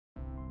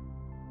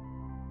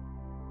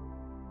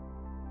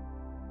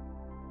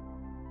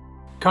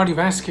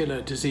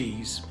Cardiovascular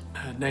disease,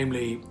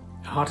 namely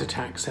heart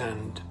attacks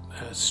and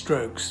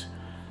strokes,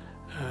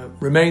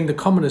 remain the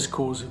commonest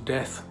cause of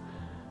death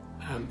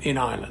in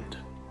Ireland.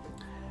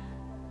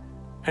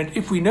 And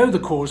if we know the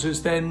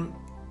causes, then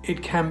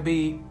it can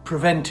be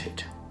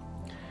prevented.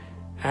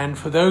 And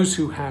for those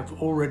who have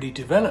already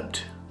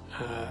developed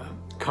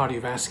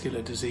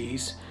cardiovascular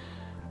disease,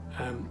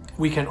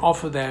 we can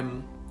offer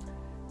them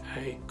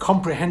a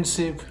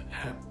comprehensive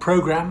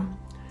program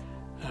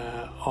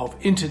of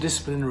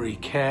interdisciplinary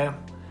care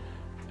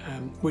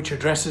which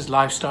addresses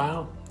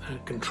lifestyle,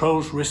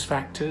 controls risk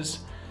factors,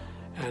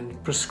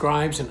 and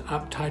prescribes and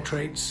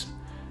up-titrates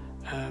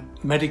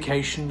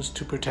medications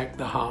to protect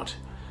the heart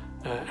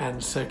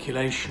and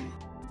circulation.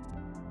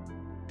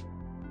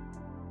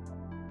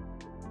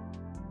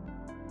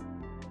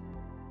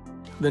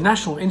 The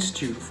National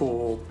Institute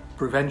for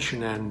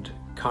Prevention and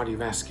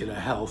Cardiovascular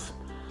Health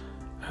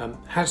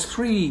has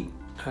three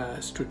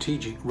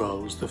strategic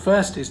roles. The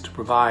first is to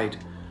provide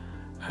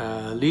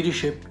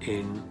leadership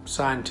in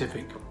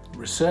scientific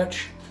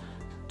research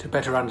to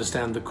better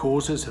understand the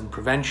causes and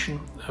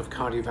prevention of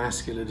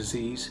cardiovascular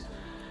disease.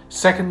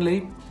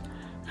 Secondly,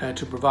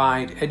 to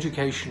provide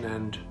education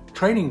and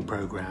training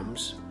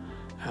programs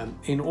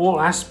in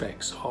all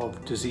aspects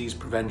of disease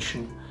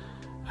prevention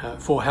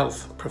for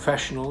health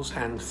professionals.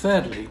 And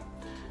thirdly,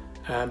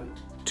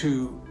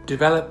 to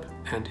develop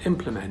and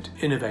implement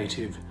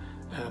innovative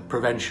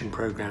prevention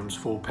programs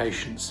for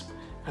patients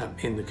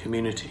in the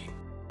community.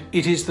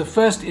 It is the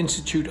first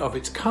institute of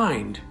its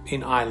kind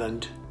in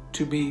Ireland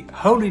to be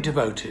wholly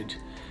devoted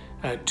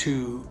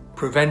to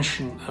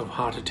prevention of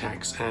heart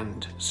attacks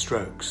and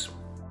strokes.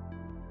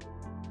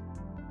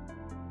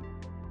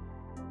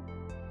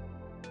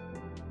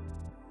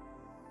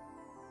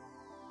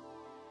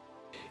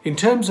 In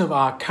terms of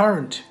our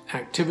current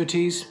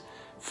activities,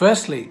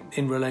 firstly,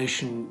 in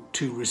relation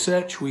to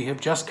research, we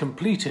have just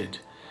completed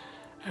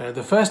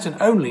the first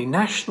and only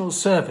national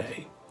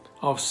survey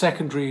of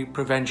secondary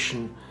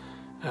prevention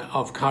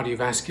of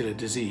cardiovascular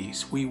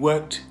disease. We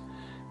worked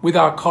with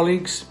our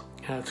colleagues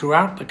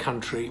throughout the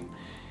country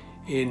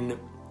in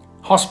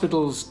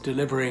hospitals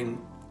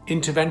delivering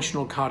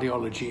interventional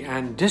cardiology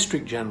and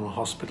district general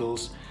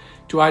hospitals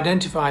to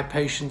identify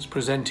patients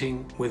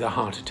presenting with a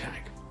heart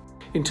attack.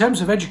 In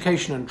terms of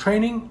education and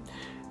training,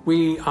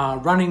 we are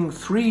running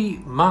 3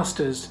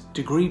 master's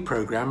degree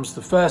programs.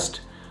 The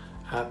first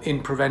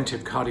in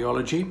preventive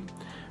cardiology,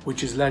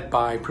 which is led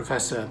by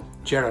Professor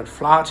Gerard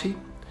Flaherty.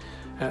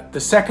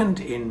 The second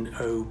in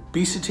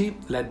obesity,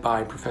 led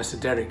by Professor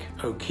Derek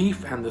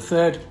O'Keefe. And the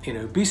third in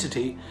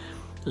obesity,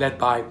 led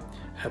by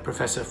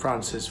Professor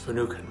Francis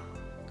Finucane.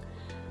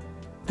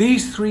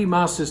 These 3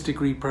 master's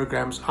degree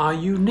programs are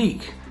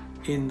unique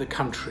in the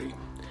country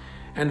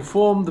and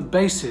form the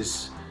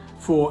basis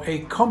for a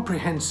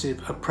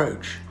comprehensive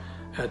approach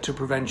to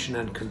prevention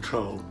and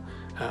control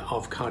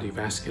of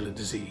cardiovascular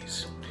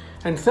disease.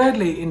 And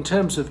thirdly, in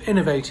terms of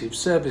innovative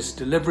service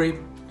delivery,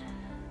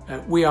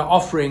 we are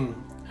offering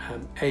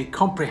a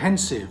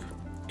comprehensive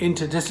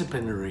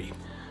interdisciplinary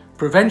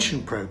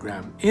prevention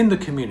program in the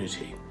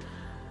community,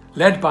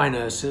 led by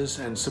nurses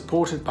and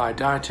supported by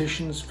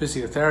dietitians,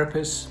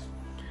 physiotherapists,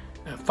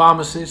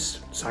 pharmacists,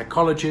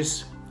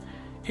 psychologists,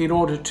 in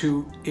order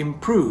to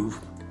improve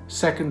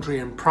secondary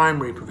and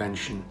primary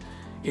prevention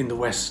in the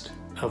west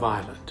of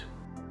Ireland.